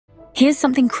Here's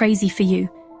something crazy for you.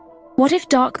 What if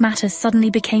dark matter suddenly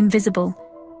became visible?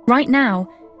 Right now,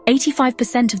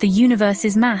 85% of the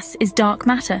universe's mass is dark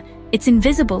matter. It's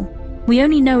invisible. We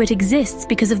only know it exists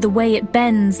because of the way it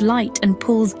bends light and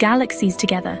pulls galaxies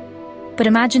together. But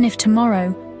imagine if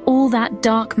tomorrow, all that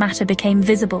dark matter became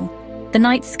visible. The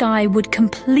night sky would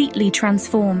completely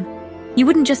transform. You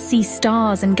wouldn't just see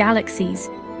stars and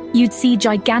galaxies. You'd see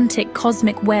gigantic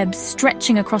cosmic webs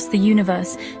stretching across the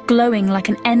universe, glowing like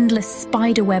an endless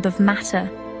spiderweb of matter.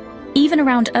 Even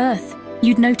around Earth,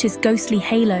 you'd notice ghostly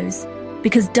halos,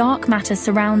 because dark matter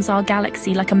surrounds our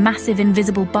galaxy like a massive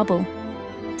invisible bubble.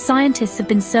 Scientists have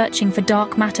been searching for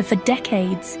dark matter for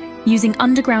decades, using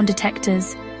underground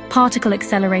detectors, particle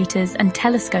accelerators, and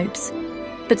telescopes.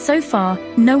 But so far,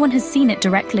 no one has seen it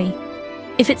directly.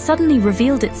 If it suddenly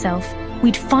revealed itself,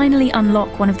 we'd finally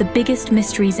unlock one of the biggest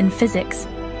mysteries in physics,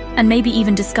 and maybe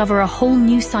even discover a whole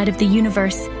new side of the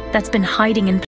universe that's been hiding in